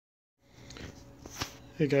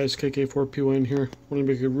Hey guys, KK4PY here. I want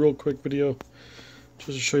to make a real quick video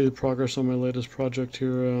just to show you the progress on my latest project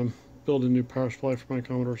here. Build a new power supply for my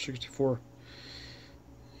Commodore 64.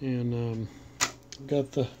 And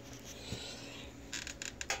got the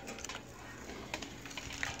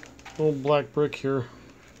old black brick here.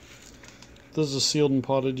 This is a sealed and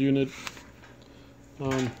potted unit.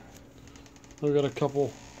 I've got a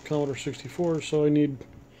couple Commodore 64s, so I need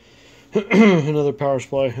another power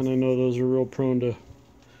supply, and I know those are real prone to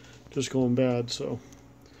just going bad, so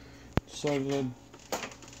decided to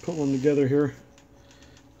put one together here.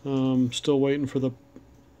 Still waiting for the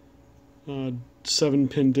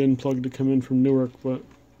 7-pin DIN plug to come in from Newark, but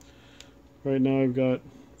right now I've got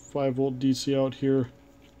 5-volt DC out here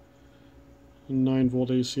and 9-volt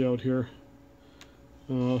AC out here.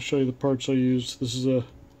 I'll show you the parts I used. This is a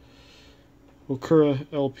Okura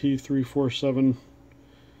LP347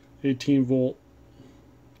 18-volt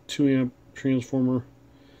 2-amp transformer.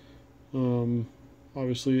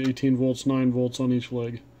 Obviously 18 volts, 9 volts on each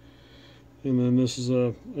leg. And then this is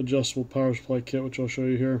a adjustable power supply kit, which I'll show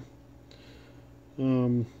you here.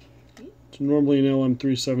 It's normally an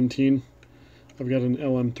LM317. I've got an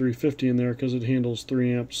LM350 in there because it handles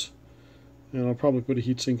 3 amps. And I'll probably put a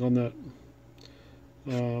heatsink on that.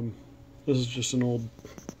 This is just an old,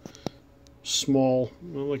 small,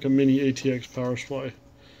 like a mini ATX power supply.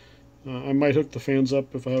 I might hook the fans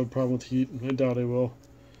up if I have a problem with heat. I doubt I will.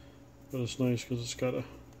 But it's nice because it's got a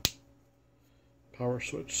power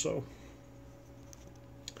switch. So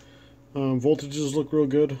voltages look real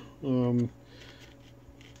good. You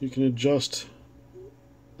can adjust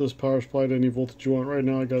this power supply to any voltage you want. Right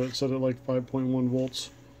now I got it set at like 5.1 volts.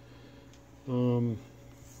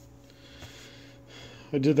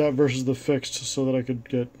 I did that versus the fixed so that I could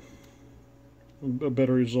get a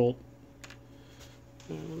better result.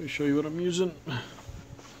 Let me show you what I'm using.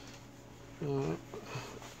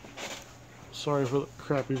 Sorry for the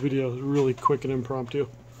crappy video, it's really quick and impromptu.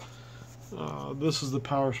 This is the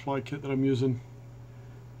power supply kit that I'm using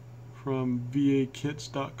from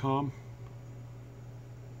vakits.com.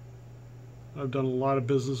 I've done a lot of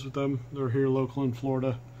business with them. They're here local in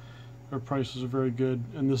Florida. Their prices are very good,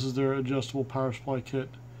 and this is their adjustable power supply kit,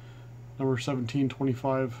 number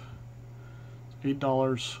 1725.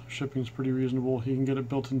 $8. Shipping's pretty reasonable. You can get it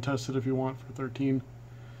built and tested if you want for $13.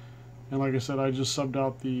 And like I said, I just subbed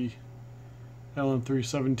out the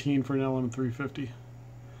LM317 for an LM350.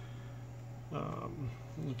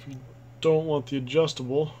 If you don't want the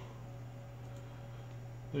adjustable,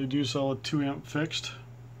 they do sell a 2-amp fixed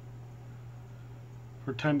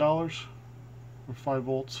for $10 or 5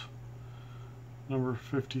 volts, number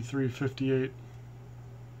 5358.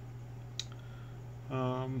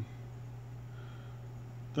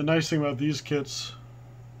 The nice thing about these kits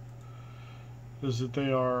is that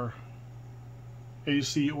they are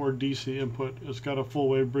AC or DC input. It's got a full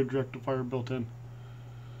wave bridge rectifier built in.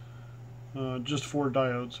 Just 4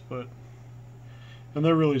 diodes, and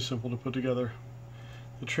they're really simple to put together.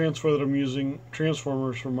 The transfer that I'm using,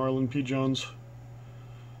 transformers from Marlin P. Jones,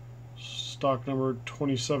 stock number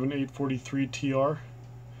 27843TR.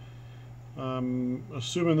 I'm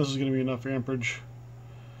assuming this is going to be enough amperage,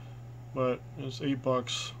 but it's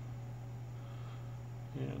 $8,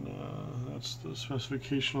 and that's the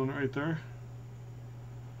specification on it right there.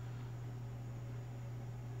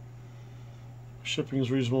 Shipping is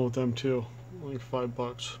reasonable with them too, like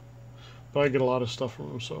 $5, but I get a lot of stuff from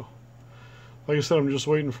them. So like I said, I'm just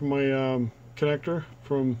waiting for my connector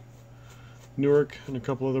from Newark and a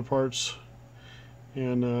couple other parts,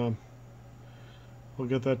 and we'll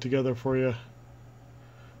get that together for you.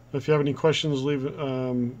 If you have any questions, leave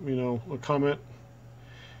a comment,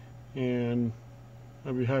 and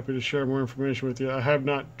I'd be happy to share more information with you. I have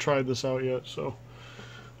not tried this out yet, so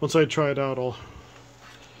once I try it out, I'll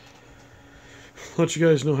let you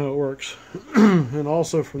guys know how it works. And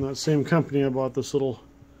also from that same company, I bought this little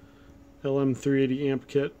LM380 amp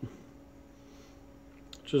kit,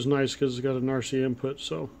 which is nice because it's got an RC input,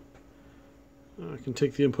 so I can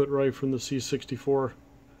take the input right from the C64.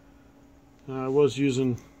 I was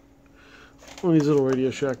using one of these little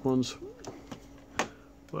Radio Shack ones,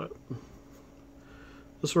 but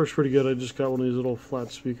this works pretty good. I just got one of these little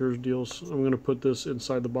flat speakers deals. I'm going to put this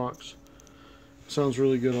inside the box. Sounds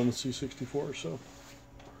really good on the C64. So,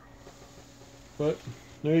 but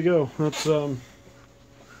there you go. That's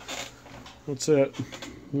it.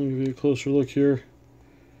 Let me give you a closer look here.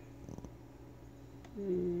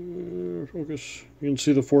 Focus. You can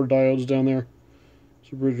see the 4 diodes down there.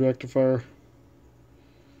 It's a bridge rectifier.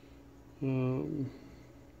 So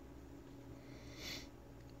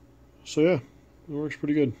yeah, it works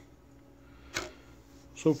pretty good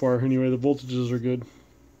so far. Anyway, the voltages are good.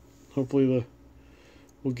 hopefully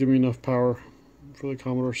will give me enough power for the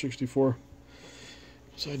Commodore 64.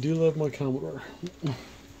 So I do love my Commodore.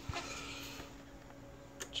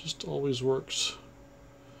 Just always works.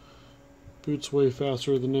 Boots way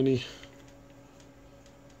faster than any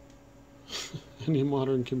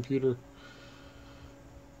modern computer.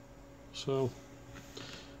 So,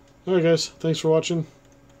 alright guys, thanks for watching.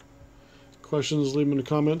 Questions, leave them in the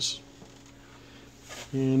comments.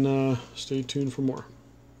 And stay tuned for more.